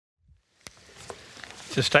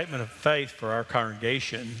It's a statement of faith for our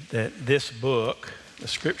congregation that this book, the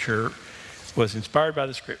Scripture, was inspired by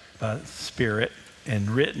the Spirit and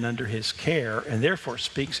written under His care, and therefore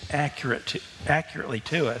speaks accurately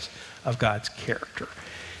to us of God's character.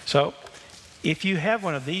 So, if you have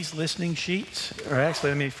one of these listening sheets, or actually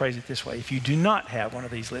let me phrase it this way, if you do not have one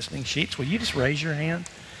of these listening sheets, will you just raise your hand?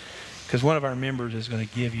 Because one of our members is going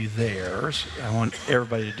to give you theirs. I want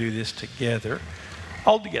everybody to do this together.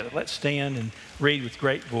 All together, let's stand and read with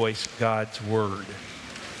great voice God's Word.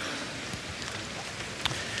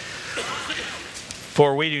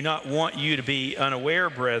 For we do not want you to be unaware,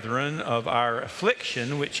 brethren, of our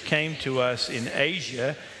affliction which came to us in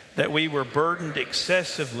Asia, that we were burdened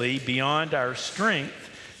excessively beyond our strength,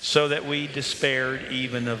 so that we despaired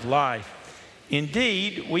even of life.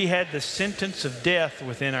 Indeed, we had the sentence of death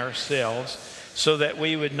within ourselves, so that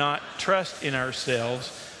we would not trust in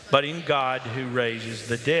ourselves, but in God who raises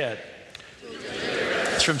the dead.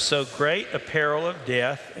 From so great a peril of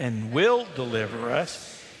death, and will deliver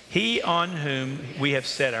us, He on whom we have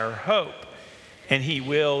set our hope, and He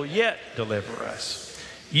will yet deliver us.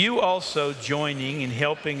 You also joining in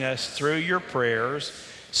helping us through your prayers,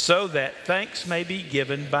 so that thanks may be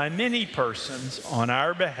given by many persons on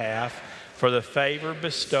our behalf for the favor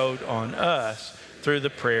bestowed on us through the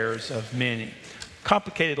prayers of many.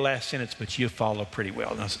 Complicated last sentence, but you follow pretty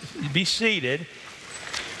well. Now, be seated.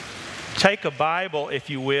 Take a Bible, if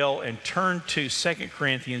you will, and turn to 2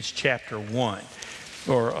 Corinthians chapter 1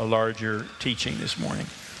 for a larger teaching this morning.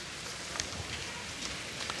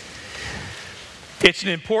 It's an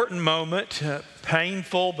important moment,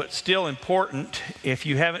 painful but still important. If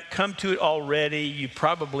you haven't come to it already, you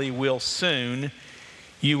probably will soon.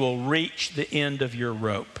 You will reach the end of your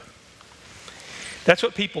rope. That's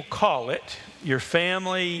what people call it. Your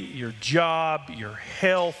family, your job, your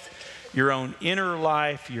health, your own inner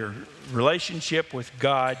life, your relationship with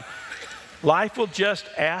God. Life will just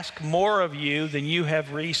ask more of you than you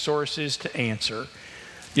have resources to answer.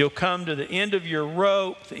 You'll come to the end of your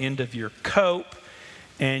rope, the end of your cope,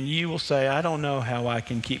 and you will say, I don't know how I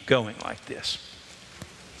can keep going like this.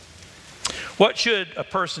 What should a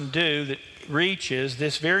person do that reaches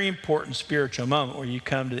this very important spiritual moment where you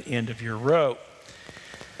come to the end of your rope?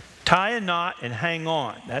 Tie a knot and hang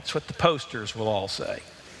on. That's what the posters will all say.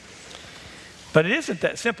 But it isn't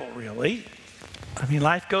that simple, really. I mean,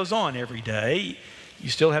 life goes on every day. You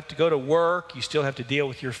still have to go to work. You still have to deal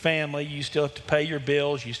with your family. You still have to pay your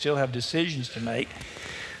bills. You still have decisions to make.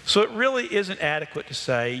 So it really isn't adequate to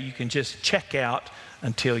say you can just check out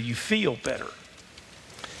until you feel better.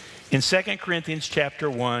 In 2 Corinthians chapter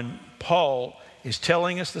 1, Paul is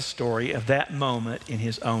telling us the story of that moment in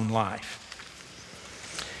his own life.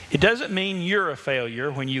 It doesn't mean you're a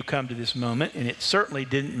failure when you come to this moment, and it certainly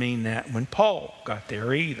didn't mean that when Paul got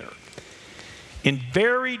there either. In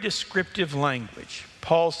very descriptive language,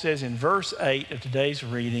 Paul says in verse 8 of today's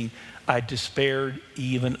reading, I despaired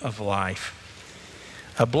even of life.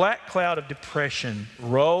 A black cloud of depression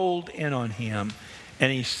rolled in on him,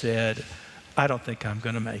 and he said, I don't think I'm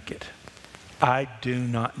going to make it. I do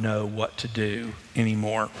not know what to do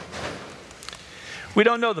anymore. We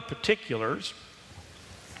don't know the particulars.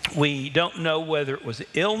 We don't know whether it was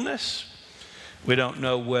illness. We don't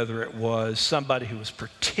know whether it was somebody who was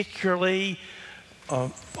particularly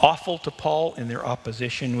awful to Paul in their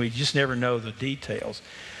opposition. We just never know the details.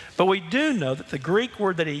 But we do know that the Greek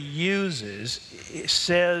word that he uses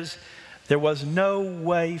says there was no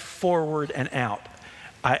way forward and out.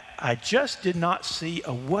 I just did not see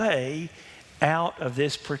a way out of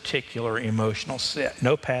this particular emotional set.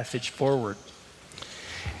 No passage forward.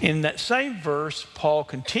 In that same verse, Paul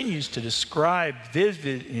continues to describe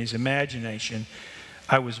vivid in his imagination.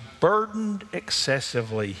 I was burdened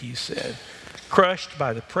excessively, he said, crushed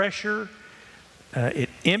by the pressure. It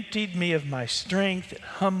emptied me of my strength. It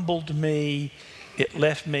humbled me. It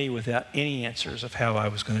left me without any answers of how I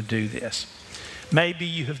was going to do this. Maybe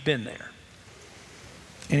you have been there.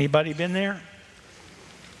 Anybody been there?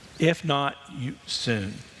 If not, you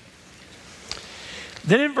soon.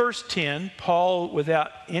 Then in verse 10, Paul, without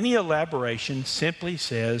any elaboration, simply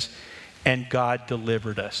says, and God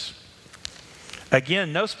delivered us.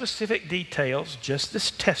 Again, no specific details, just this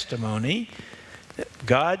testimony that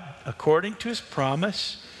God, according to his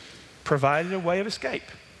promise, provided a way of escape.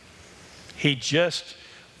 He just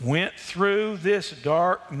went through this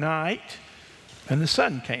dark night and the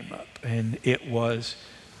sun came up, and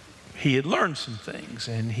he had learned some things,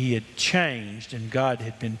 and he had changed, and God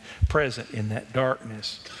had been present in that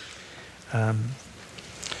darkness.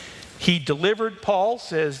 He delivered Paul,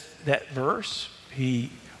 says that verse.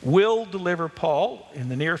 He will deliver Paul in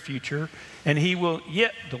the near future, and he will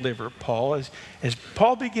yet deliver Paul. As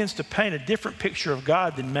Paul begins to paint a different picture of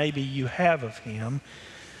God than maybe you have of him,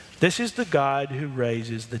 this is the God who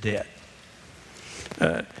raises the dead.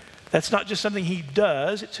 That's not just something he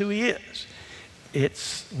does, it's who he is.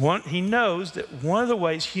 He knows that one of the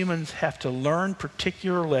ways humans have to learn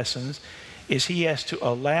particular lessons is he has to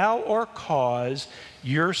allow or cause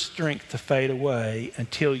your strength to fade away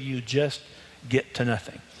until you just get to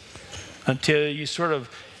nothing. Until you sort of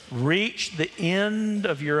reach the end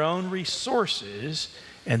of your own resources,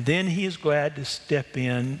 and then he is glad to step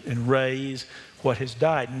in and raise what has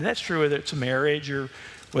died. And that's true whether it's a marriage or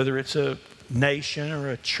whether it's a nation or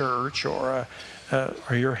a church or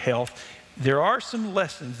your health. There are some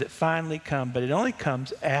lessons that finally come, but it only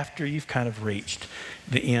comes after you've kind of reached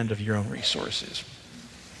the end of your own resources.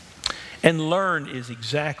 And learn is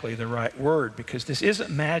exactly the right word, because this isn't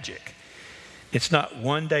magic. It's not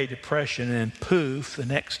one day depression and poof, the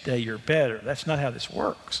next day you're better. That's not how this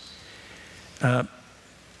works.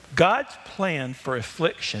 God's plan for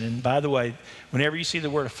affliction, and by the way, whenever you see the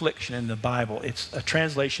word affliction in the Bible, it's a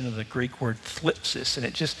translation of the Greek word thlipsis, and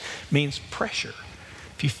it just means pressure.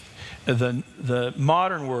 The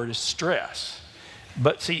modern word is stress.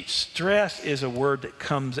 But see, stress is a word that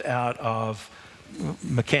comes out of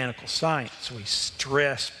mechanical science. We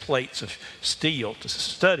stress plates of steel to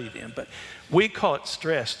study them, but we call it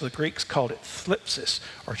stress. The Greeks called it thlipsis,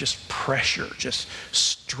 or just pressure, just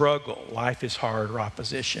struggle. Life is hard, or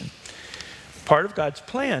opposition. Part of God's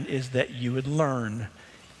plan is that you would learn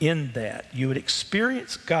in that. You would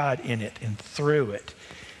experience God in it and through it.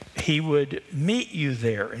 He would meet you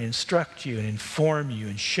there and instruct you and inform you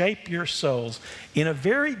and shape your souls in a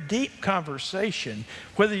very deep conversation.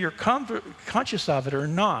 Whether you're conscious of it or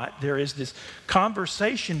not, there is this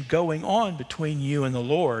conversation going on between you and the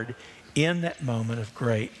Lord in that moment of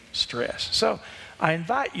great stress. So I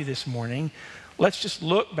invite you this morning, let's just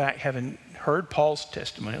look back, having heard Paul's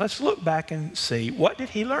testimony, let's look back and see, what did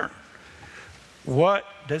he learn? What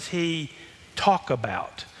does he talk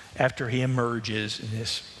about after he emerges in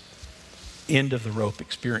this end of the rope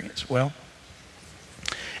experience? Well,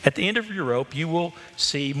 at the end of your rope, you will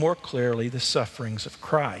see more clearly the sufferings of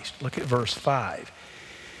Christ. Look at verse 5.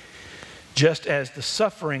 Just as the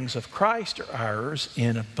sufferings of Christ are ours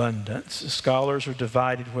in abundance, scholars are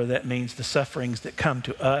divided whether that means the sufferings that come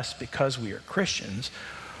to us because we are Christians,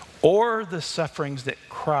 or the sufferings that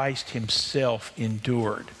Christ himself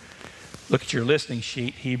endured. Look at your listening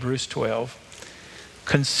sheet, Hebrews 12.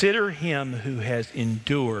 Consider him who has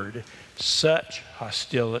endured such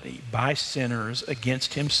hostility by sinners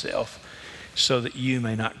against himself, so that you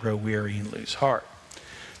may not grow weary and lose heart.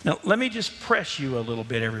 Now, let me just press you a little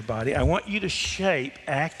bit, everybody. I want you to shape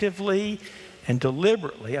actively and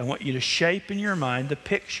deliberately, I want you to shape in your mind the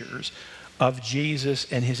pictures of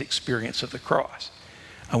Jesus and his experience of the cross.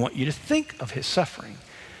 I want you to think of his suffering.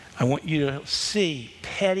 I want you to see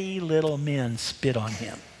petty little men spit on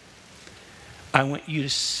him. I want you to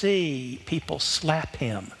see people slap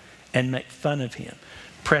him and make fun of him,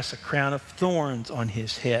 press a crown of thorns on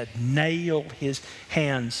his head, nail his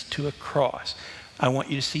hands to a cross. I want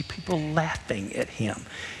you to see people laughing at him.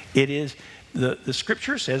 It is, the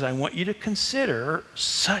scripture says, I want you to consider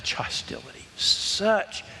such hostility,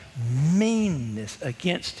 such meanness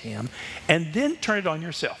against him, and then turn it on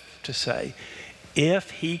yourself to say,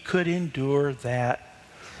 if he could endure that,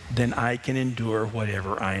 then I can endure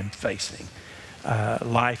whatever I am facing.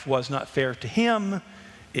 Life was not fair to him.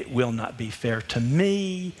 It will not be fair to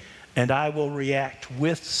me. And I will react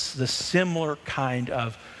with the similar kind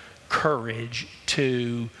of courage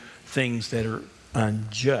to things that are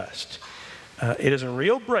unjust. It is a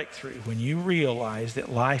real breakthrough when you realize that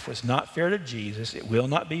life was not fair to Jesus. It will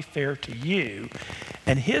not be fair to you.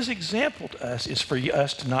 And his example to us is for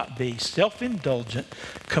us to not be self-indulgent,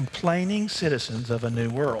 complaining citizens of a new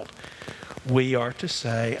world. We are to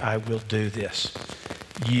say, I will do this.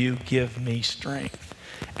 You give me strength.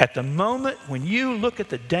 At the moment when you look at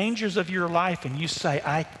the dangers of your life and you say,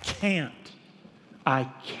 I can't,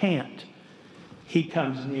 he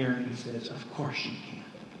comes near and he says, of course you can.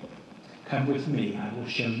 Come with me, I will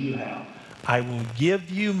show you how. I will give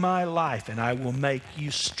you my life and I will make you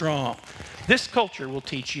strong. This culture will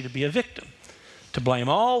teach you to be a victim, to blame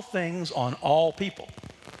all things on all people.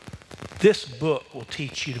 This book will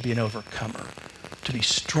teach you to be an overcomer, to be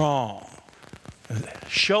strong,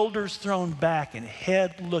 shoulders thrown back and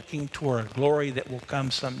head looking toward a glory that will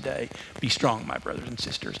come someday. Be strong, my brothers and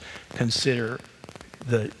sisters. Consider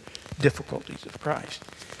the difficulties of Christ.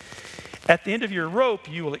 At the end of your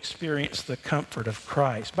rope, you will experience the comfort of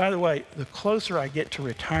Christ. By the way, the closer I get to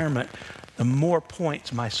retirement, the more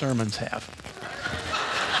points my sermons have.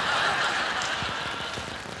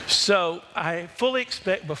 So I fully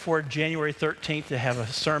expect before January 13th to have a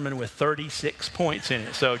sermon with 36 points in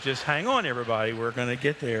it. So just hang on, everybody. We're going to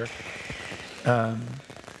get there.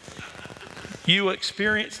 You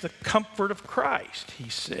experience the comfort of Christ, he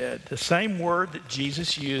said. The same word that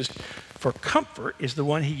Jesus used for comfort is the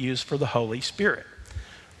one he used for the Holy Spirit.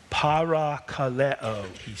 Parakaleo,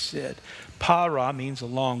 he said. Para means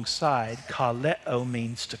alongside. Kaleo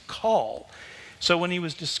means to call. So when he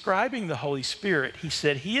was describing the Holy Spirit, he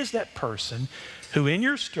said he is that person who in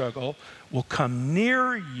your struggle will come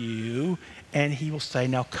near you and he will say,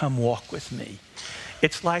 now come walk with me.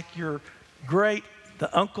 It's like your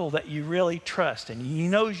the uncle that you really trust, and he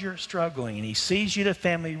knows you're struggling, and he sees you at a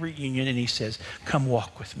family reunion, and he says, come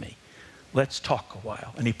walk with me. Let's talk a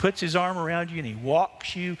while. And he puts his arm around you, and he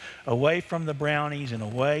walks you away from the brownies and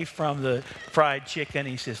away from the fried chicken.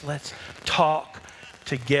 He says, let's talk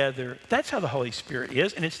together. That's how the Holy Spirit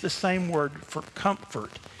is, and it's the same word for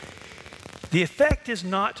comfort. The effect is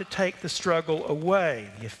not to take the struggle away.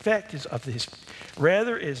 The effect is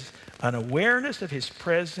rather is an awareness of his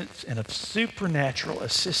presence and of supernatural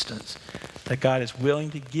assistance that God is willing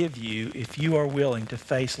to give you if you are willing to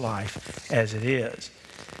face life as it is.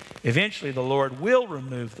 Eventually, the Lord will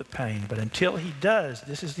remove the pain, but until he does,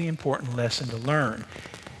 this is the important lesson to learn.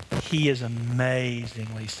 He is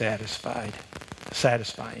amazingly satisfying.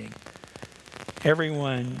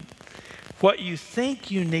 Everyone, what you think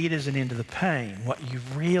you need is an end to the pain. What you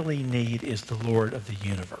really need is the Lord of the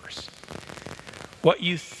universe. What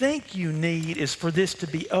you think you need is for this to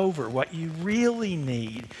be over. What you really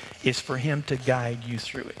need is for him to guide you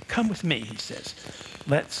through it. Come with me, he says.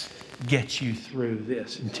 Let's get you through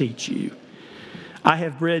this and teach you. I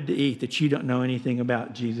have bread to eat that you don't know anything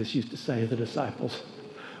about, Jesus used to say to the disciples.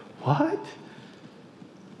 What?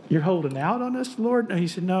 You're holding out on us, Lord? No, he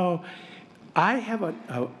said, no, I have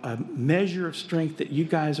a measure of strength that you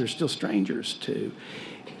guys are still strangers to.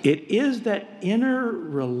 It is that inner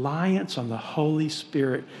reliance on the Holy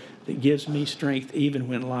Spirit that gives me strength even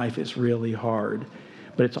when life is really hard.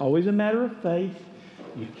 But it's always a matter of faith.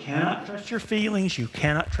 You cannot trust your feelings. You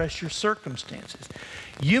cannot trust your circumstances.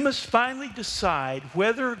 You must finally decide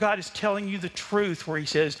whether God is telling you the truth where he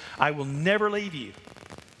says, I will never leave you.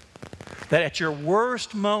 That at your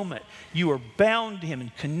worst moment, you are bound to him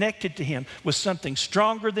and connected to him with something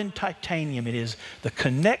stronger than titanium. It is the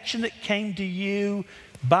connection that came to you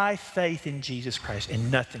by faith in Jesus Christ,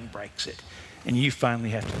 and nothing breaks it. And you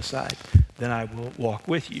finally have to decide, then I will walk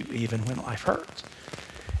with you even when life hurts.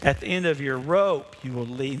 At the end of your rope, you will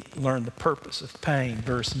learn the purpose of pain.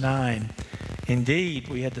 Verse 9, indeed,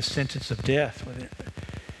 we had the sentence of death with it.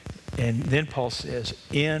 And then Paul says,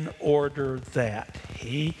 in order that.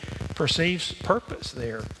 He perceives purpose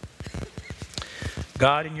there.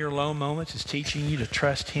 God in your low moments is teaching you to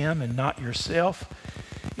trust him and not yourself.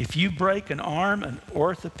 If you break an arm, an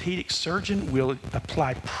orthopedic surgeon will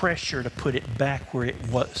apply pressure to put it back where it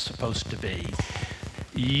was supposed to be.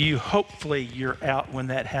 Hopefully you're out when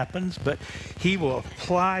that happens, but he will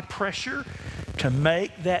apply pressure to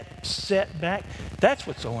make that setback. That's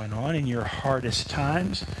what's going on in your hardest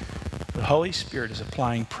times. The Holy Spirit is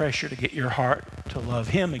applying pressure to get your heart to love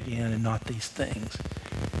him again and not these things.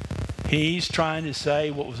 He's trying to say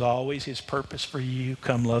what was always his purpose for you.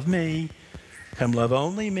 Come love me. Come love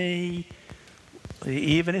only me.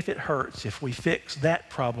 Even if it hurts, if we fix that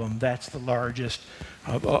problem, that's the largest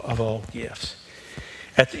of all gifts.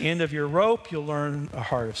 At the end of your rope, you'll learn a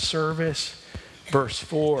heart of service. Verse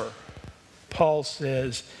 4, Paul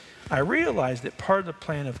says, I realize that part of the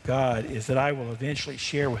plan of God is that I will eventually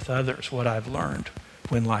share with others what I've learned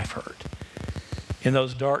when life hurt. In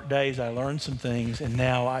those dark days, I learned some things, and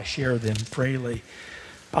now I share them freely.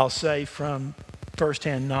 I'll say from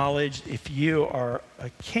firsthand knowledge, if you are a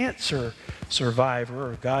cancer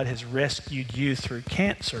survivor or God has rescued you through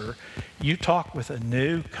cancer, you talk with a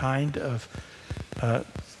new kind of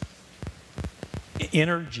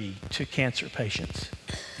energy to cancer patients.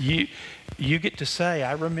 You get to say,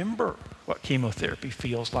 I remember what chemotherapy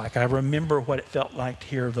feels like. I remember what it felt like to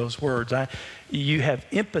hear those words. You have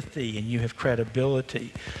empathy and you have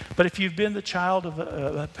credibility. But if you've been the child of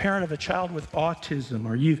a parent of a child with autism,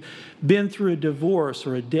 or you've been through a divorce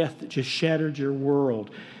or a death that just shattered your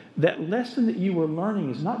world, that lesson that you were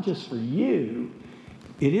learning is not just for you.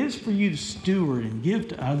 It is for you to steward and give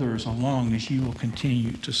to others along as you will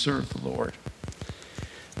continue to serve the Lord.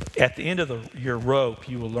 At the end of your rope,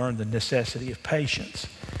 you will learn the necessity of patience.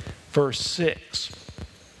 Verse 6,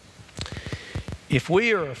 if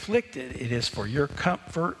we are afflicted, it is for your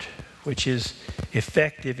comfort, which is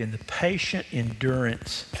effective in the patient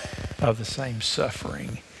endurance of the same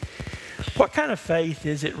suffering. What kind of faith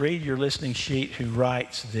is it, read your listening sheet, who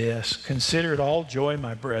writes this? Consider it all joy,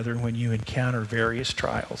 my brethren, when you encounter various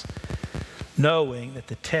trials, knowing that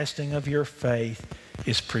the testing of your faith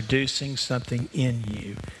is producing something in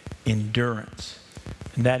you, endurance.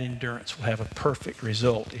 And that endurance will have a perfect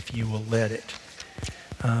result if you will let it.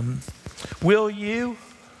 Will you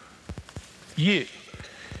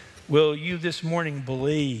this morning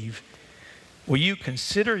believe? Will you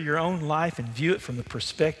consider your own life and view it from the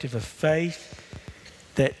perspective of faith,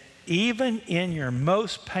 that even in your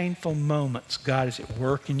most painful moments, God is at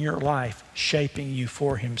work in your life, shaping you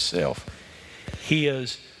for himself. He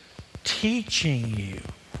is teaching you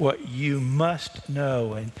what you must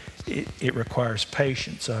know, and it requires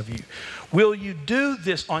patience of you. Will you do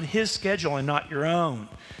this on his schedule and not your own?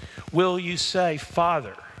 Will you say,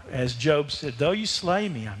 Father, as Job said, though you slay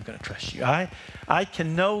me, I'm going to trust you. I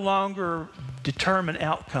can no longer determine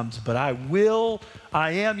outcomes, but I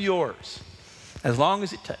am yours, as long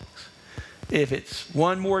as it takes. If it's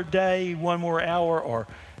one more day, one more hour, or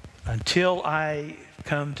until I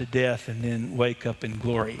come to death and then wake up in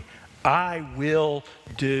glory, I will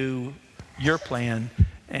do your plan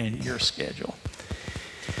and your schedule.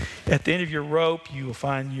 At the end of your rope, you will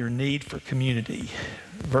find your need for community.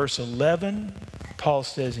 Verse 11, Paul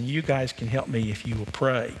says, and you guys can help me if you will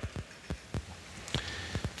pray.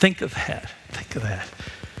 Think of that. Think of that.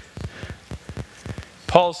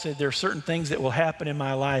 Paul said there are certain things that will happen in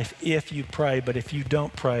my life if you pray, but if you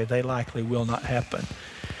don't pray, they likely will not happen.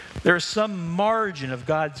 There's some margin of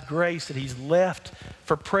God's grace that he's left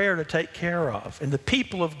for prayer to take care of. And the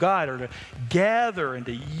people of God are to gather and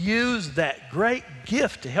to use that great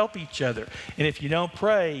gift to help each other. And if you don't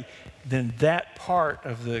pray, then that part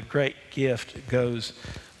of the great gift goes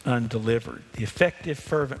undelivered. The effective,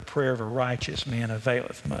 fervent prayer of a righteous man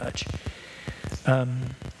availeth much.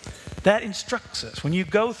 That instructs us. When you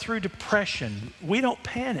go through depression, we don't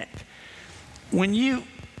panic. When you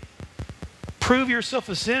prove yourself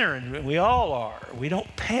a sinner, and we all are, we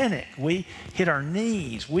don't panic. We hit our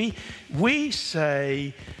knees. We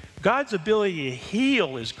say, God's ability to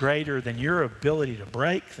heal is greater than your ability to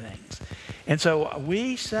break things. And so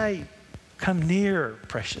we say, come near,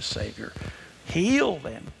 precious Savior. Heal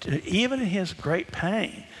them, even in his great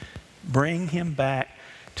pain. Bring him back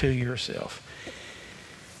to yourself.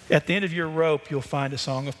 At the end of your rope, you'll find a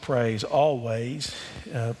song of praise, always.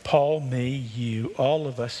 Paul, me, you, all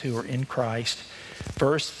of us who are in Christ.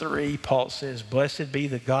 Verse 3, Paul says, blessed be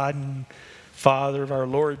the God and Father of our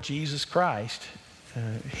Lord Jesus Christ.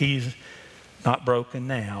 He's not broken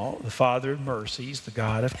now. The Father of mercies, the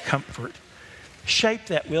God of comfort. Shape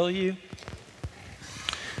that, will you?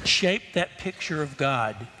 Shape that picture of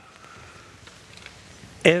God.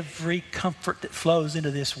 Every comfort that flows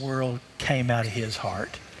into this world came out of his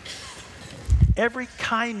heart. Every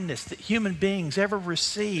kindness that human beings ever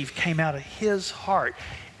received came out of his heart.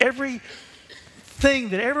 Everything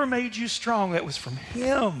that ever made you strong, that was from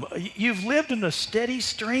him. You've lived in a steady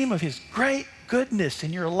stream of his great goodness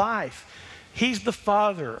in your life. He's the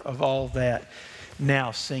Father of all that.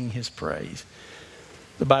 Now sing his praise.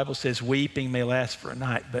 The Bible says weeping may last for a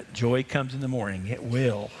night, but joy comes in the morning. It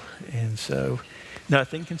will. And so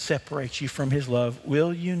nothing can separate you from his love.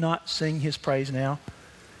 Will you not sing his praise now?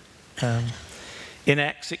 In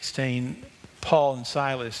Acts 16, Paul and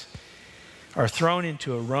Silas are thrown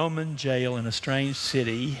into a Roman jail in a strange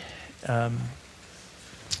city. And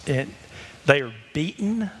they are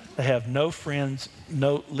beaten. They have no friends,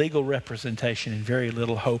 no legal representation, and very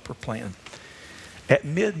little hope or plan. At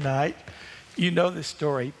midnight, you know this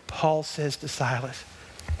story, Paul says to Silas,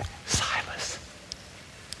 Silas,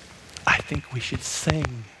 I think we should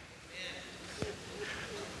sing.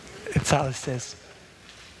 And Silas says,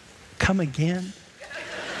 come again?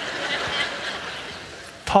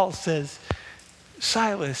 Paul says,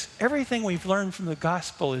 Silas, everything we've learned from the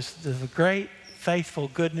gospel is the great, faithful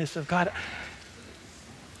goodness of God.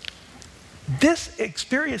 This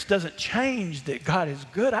experience doesn't change that God is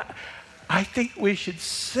good. I think we should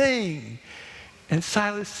sing. And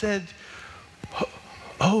Silas said,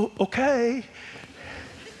 oh, okay.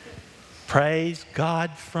 Praise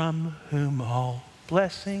God from whom all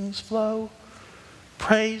blessings flow.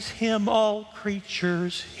 Praise him, all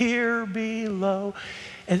creatures here below.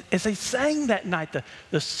 And as they sang that night,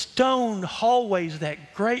 the stone hallways of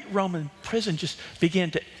that great Roman prison just began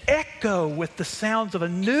to echo with the sounds of a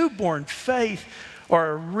newborn faith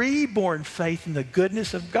or a reborn faith in the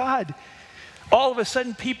goodness of God. All of a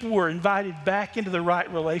sudden, people were invited back into the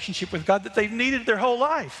right relationship with God that they've needed their whole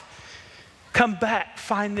life. Come back,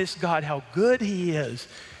 find this God, how good he is.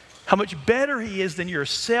 How much better he is than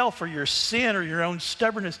yourself or your sin or your own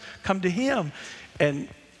stubbornness. Come to him. And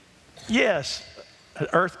yes, an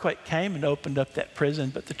earthquake came and opened up that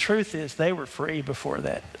prison, but the truth is they were free before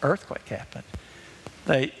that earthquake happened.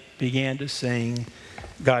 They began to sing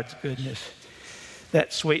God's goodness.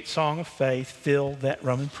 That sweet song of faith filled that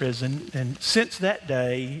Roman prison, and since that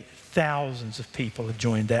day, thousands of people have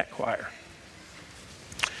joined that choir.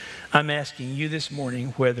 I'm asking you this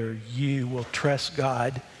morning whether you will trust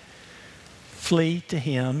God, flee to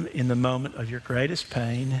him in the moment of your greatest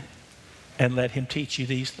pain, and let him teach you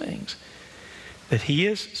these things. That he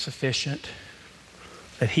is sufficient,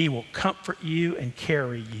 that he will comfort you and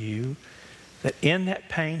carry you, that in that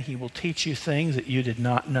pain he will teach you things that you did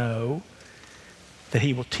not know, that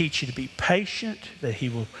he will teach you to be patient, that he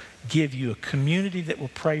will give you a community that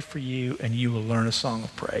will pray for you, and you will learn a song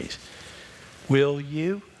of praise. Will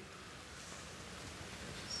you?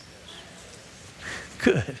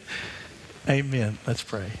 Good. Amen. Let's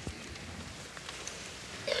pray.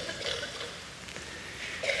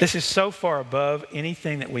 This is so far above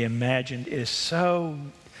anything that we imagined. It is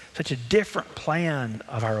such a different plan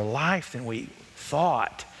of our life than we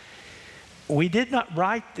thought. We did not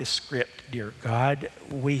write this script, dear God.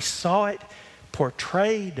 We saw it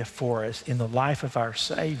portrayed for us in the life of our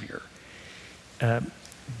Savior.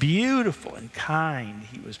 Beautiful and kind.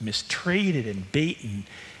 He was mistreated and beaten,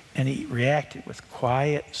 and he reacted with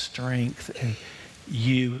quiet strength, and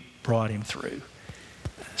you brought him through.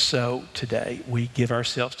 So today, we give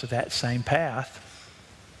ourselves to that same path.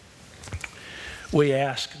 We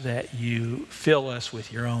ask that you fill us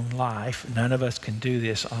with your own life. None of us can do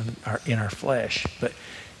this in our flesh, but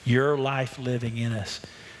your life living in us,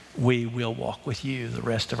 we will walk with you the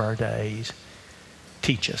rest of our days.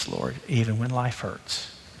 Teach us, Lord, even when life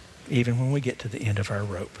hurts, even when we get to the end of our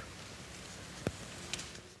rope.